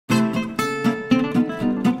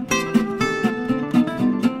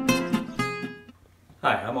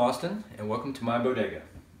I'm Austin, and welcome to my bodega.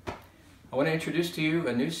 I want to introduce to you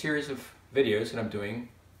a new series of videos that I'm doing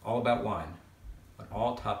all about wine, on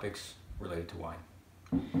all topics related to wine.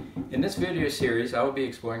 In this video series, I will be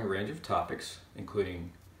exploring a range of topics,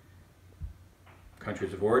 including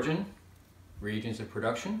countries of origin, regions of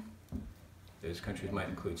production. Those countries might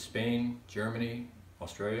include Spain, Germany,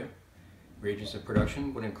 Australia. Regions of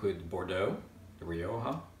production would include Bordeaux, the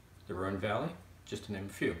Rioja, the Rhone Valley, just to name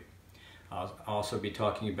a few. I'll also be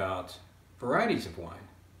talking about varieties of wine.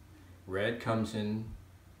 Red comes in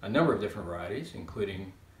a number of different varieties,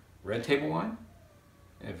 including red table wine,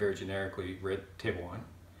 and very generically red table wine,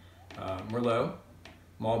 Merlot,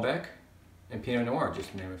 Malbec, and Pinot Noir,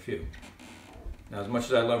 just to name a few. Now, as much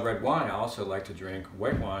as I love red wine, I also like to drink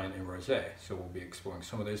white wine and rosé, so we'll be exploring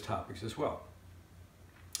some of those topics as well.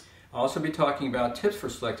 I'll also be talking about tips for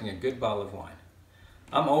selecting a good bottle of wine.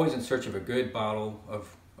 I'm always in search of a good bottle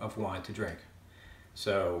of wine to drink.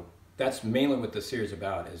 So that's mainly what this series is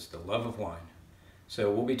about, is the love of wine. So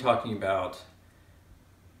we'll be talking about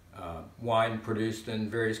wine produced in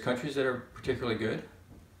various countries that are particularly good,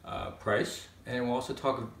 price, and we'll also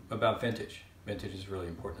talk about vintage. Vintage is really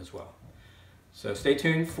important as well. So stay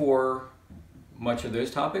tuned for much of those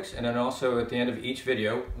topics, and then also at the end of each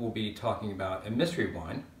video we'll be talking about a mystery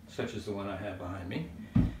wine, such as the one I have behind me.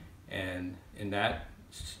 And in that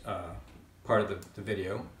part of the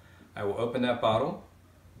video, I will open that bottle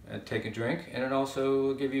and take a drink, and then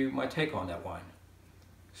also give you my take on that wine.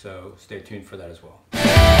 So stay tuned for that as well.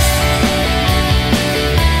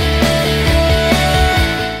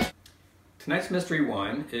 Tonight's mystery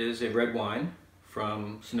wine is a red wine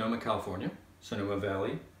from Sonoma, California, Sonoma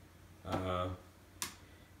Valley.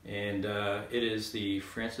 It is the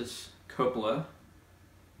Francis Coppola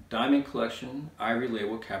Diamond Collection Ivory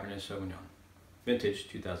Label Cabernet Sauvignon, vintage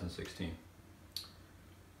 2016.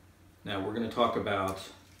 Now we're going to talk about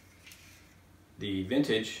the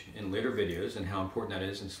vintage in later videos and how important that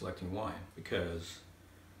is in selecting wine, because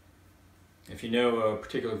if you know a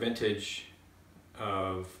particular vintage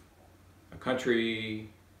of a country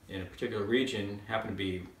in a particular region, happened to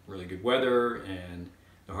be really good weather and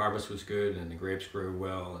the harvest was good and the grapes grew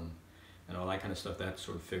well and all that kind of stuff, that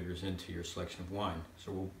sort of figures into your selection of wine.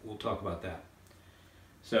 So we'll talk about that.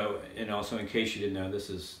 So, and also in case you didn't know, this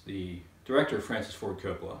is the director, Francis Ford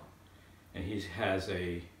Coppola, and he has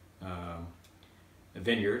a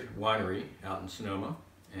vineyard, winery out in Sonoma,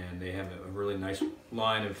 and they have a really nice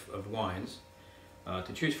line of wines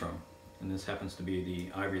to choose from. And this happens to be the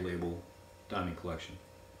Ivory Label Diamond Collection.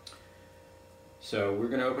 So we're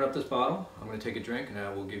going to open up this bottle. I'm going to take a drink and I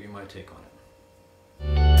will give you my take on it.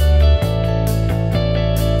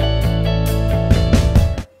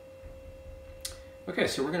 Okay,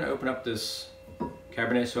 so we're going to open up this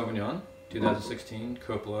Cabernet Sauvignon 2016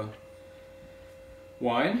 Coppola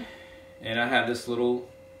wine, and I have this little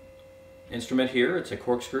instrument here. It's a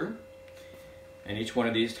corkscrew, and each one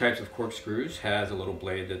of these types of corkscrews has a little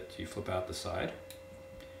blade that you flip out the side.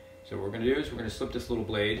 So what we're going to do is we're going to slip this little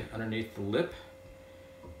blade underneath the lip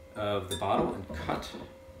of the bottle and cut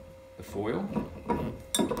the foil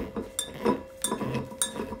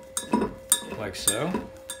like so.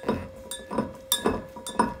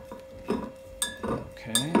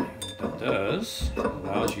 Okay, what that does,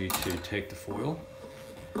 allows you to take the foil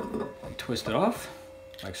and twist it off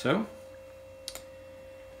like so.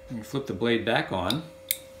 And you flip the blade back on,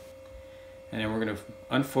 and then we're going to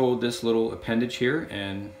unfold this little appendage here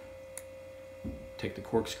and take the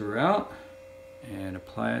corkscrew out and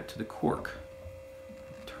apply it to the cork.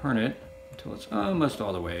 Turn it until it's almost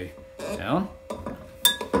all the way down.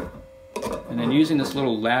 And then using this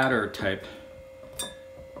little ladder type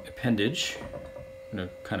appendage, I'm going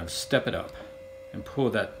to kind of step it up and pull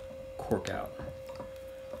that cork out.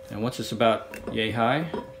 And once it's about yay high,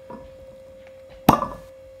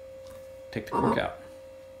 take the cork out.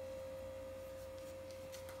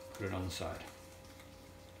 Put it on the side.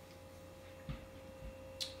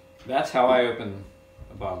 That's how I open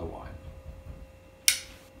a bottle of wine.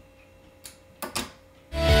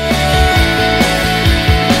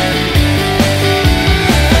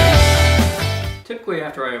 Typically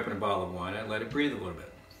after I open a bottle of wine, I let it breathe a little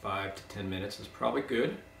bit. 5 to 10 minutes is probably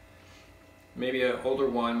good. Maybe an older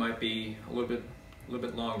wine might be a little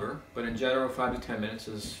bit longer, but in general 5 to 10 minutes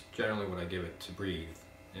is generally what I give it to breathe.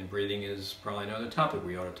 And breathing is probably another topic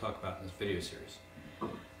we ought to talk about in this video series.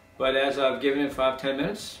 But as I've given it 5-10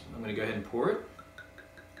 minutes, I'm going to go ahead and pour it.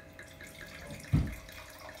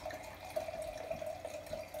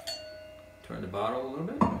 Turn the bottle a little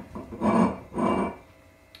bit.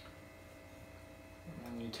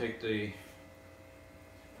 And you take the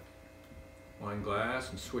wine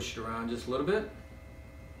glass and swish it around just a little bit.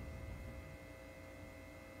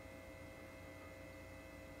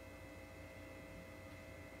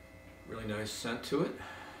 Really nice scent to it.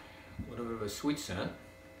 A little bit of a sweet scent.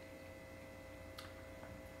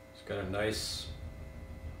 It's got a nice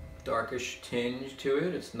darkish tinge to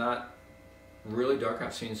it. It's not really dark.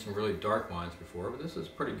 I've seen some really dark wines before, but this is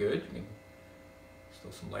pretty good.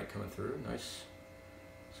 Still some light coming through. Nice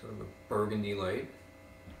sort of a burgundy light.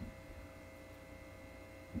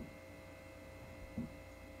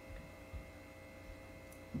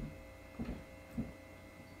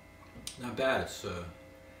 Not bad. It's a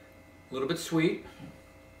little bit sweet,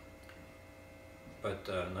 but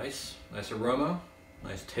nice aroma,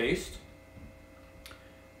 nice taste.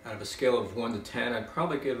 Out of a scale of 1 to 10, I'd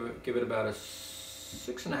probably give it about a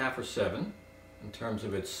 6.5 or 7 in terms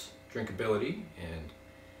of its drinkability, and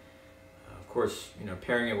of course,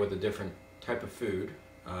 pairing it with a different type of food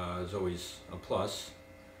is always a plus,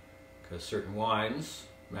 because certain wines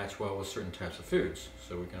match well with certain types of foods.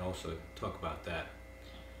 So we can also talk about that.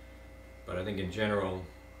 But I think in general,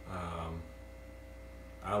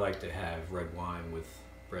 I like to have red wine with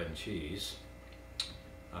bread and cheese.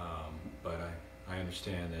 But I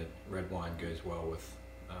understand that red wine goes well with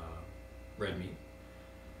red meat.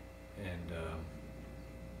 And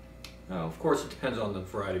of course it depends on the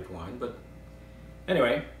variety of wine, but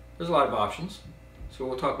anyway, there's a lot of options. So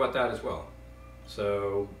we'll talk about that as well.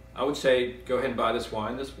 So I would say go ahead and buy this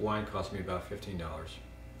wine. This wine cost me about $15.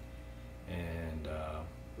 And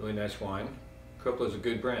really nice wine. Coppola is a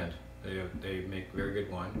good brand. They make very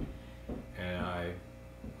good wine, and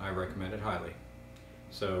I recommend it highly.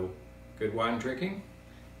 So good wine drinking,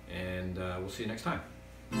 and we'll see you next time.